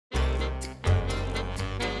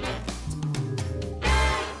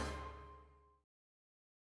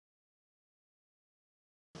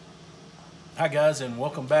Hi guys, and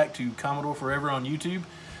welcome back to Commodore Forever on YouTube.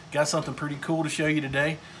 Got something pretty cool to show you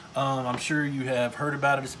today. I'm sure you have heard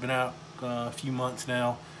about it. It's been out a few months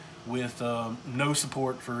now with no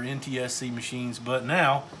support for NTSC machines, but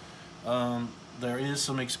now there is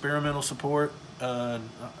some experimental support.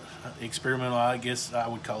 Experimental, I guess I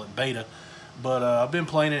would call it beta, but I've been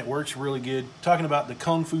playing it. It works really good. Talking about the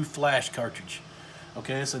Kung Fu Flash cartridge.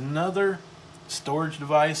 Okay, it's another storage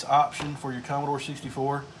device option for your Commodore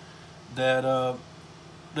 64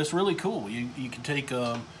 that's really cool. You can take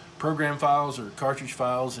program files or cartridge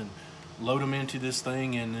files and load them into this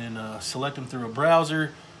thing, and then select them through a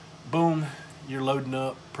browser. Boom, you're loading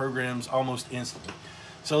up programs almost instantly.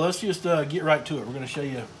 So let's just get right to it. We're going to show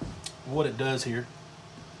you what it does here.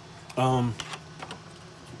 I've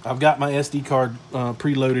got my SD card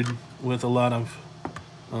preloaded with a lot of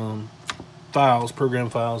files, program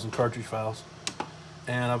files and cartridge files,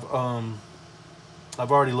 and I've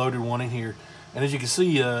already loaded one in here, and as you can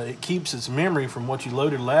see, it keeps its memory from what you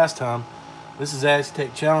loaded last time. This is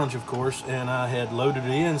Aztec Challenge, of course, and I had loaded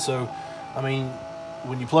it in, so I mean,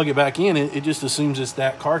 when you plug it back in, it just assumes it's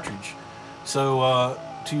that cartridge. So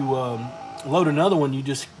to load another one, you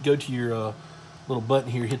just go to your little button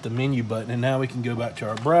here, hit the menu button, and now we can go back to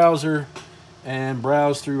our browser and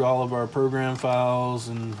browse through all of our program files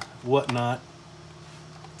and whatnot.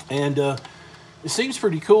 And it seems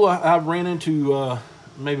pretty cool. I've ran into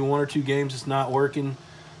maybe one or two games it's not working.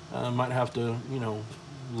 Might have to, you know,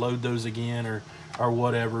 load those again or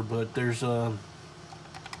whatever. But there's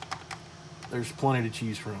plenty to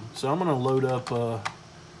choose from. So I'm gonna load up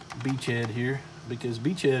Beachhead here, because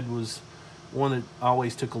Beachhead was one that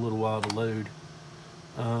always took a little while to load.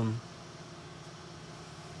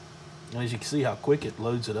 As you can see how quick it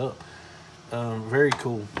loads it up. Very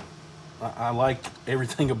cool. I like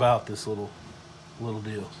everything about this little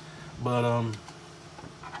deal. But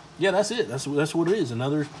yeah, that's it. That's what it is.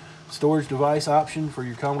 Another storage device option for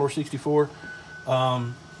your Commodore 64.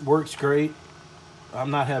 Works great.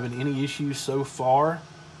 I'm not having any issues so far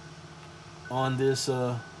on this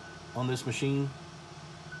machine.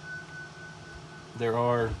 There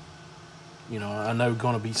are, you know, I know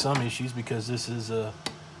going to be some issues because this is a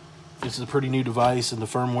pretty new device, and the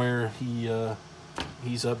firmware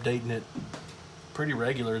he's updating it pretty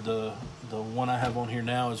regular. The one I have on here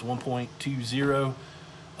now is 1.20,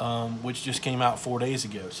 which just came out 4 days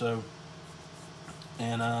ago. So,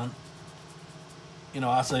 and you know,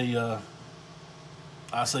 I say, you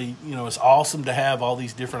know, it's awesome to have all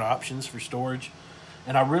these different options for storage,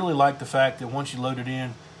 and I really like the fact that once you load it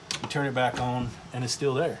in, you turn it back on and it's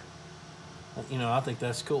still there. You know, I think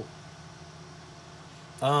that's cool.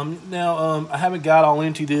 Now, I haven't got all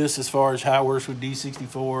into this as far as how it works with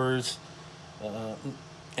D64s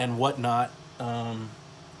and whatnot,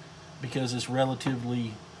 because it's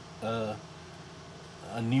relatively a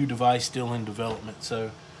new device still in development.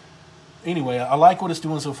 So anyway, I like what it's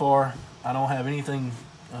doing so far. I don't have anything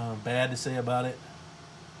bad to say about it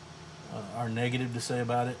or negative to say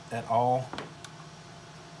about it at all.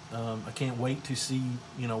 I can't wait to see,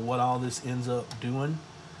 you know, what all this ends up doing,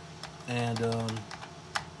 and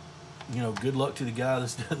you know, good luck to the guy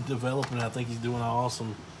that's developing it. I think he's doing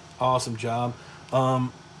an awesome job.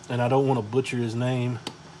 And I don't want to butcher his name,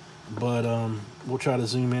 but we'll try to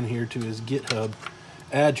zoom in here to his GitHub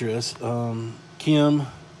address. Kim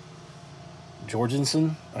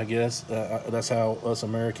Jorgensen, I guess. That's how us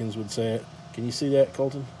Americans would say it. Can you see that,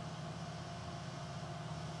 Colton?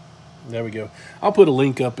 There we go. I'll put a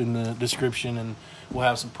link up in the description, and we'll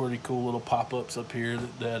have some pretty cool little pop-ups up here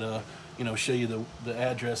that you know, show you the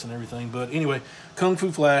address and everything. But anyway, Kung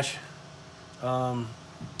Fu Flash. All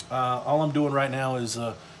I'm doing right now is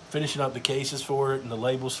finishing up the cases for it and the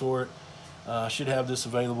labels for it. I should have this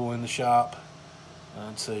available in the shop,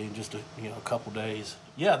 I'd say in just a couple days.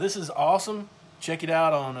 Yeah, this is awesome. Check it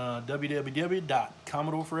out on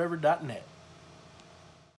www.commodoreforever.net.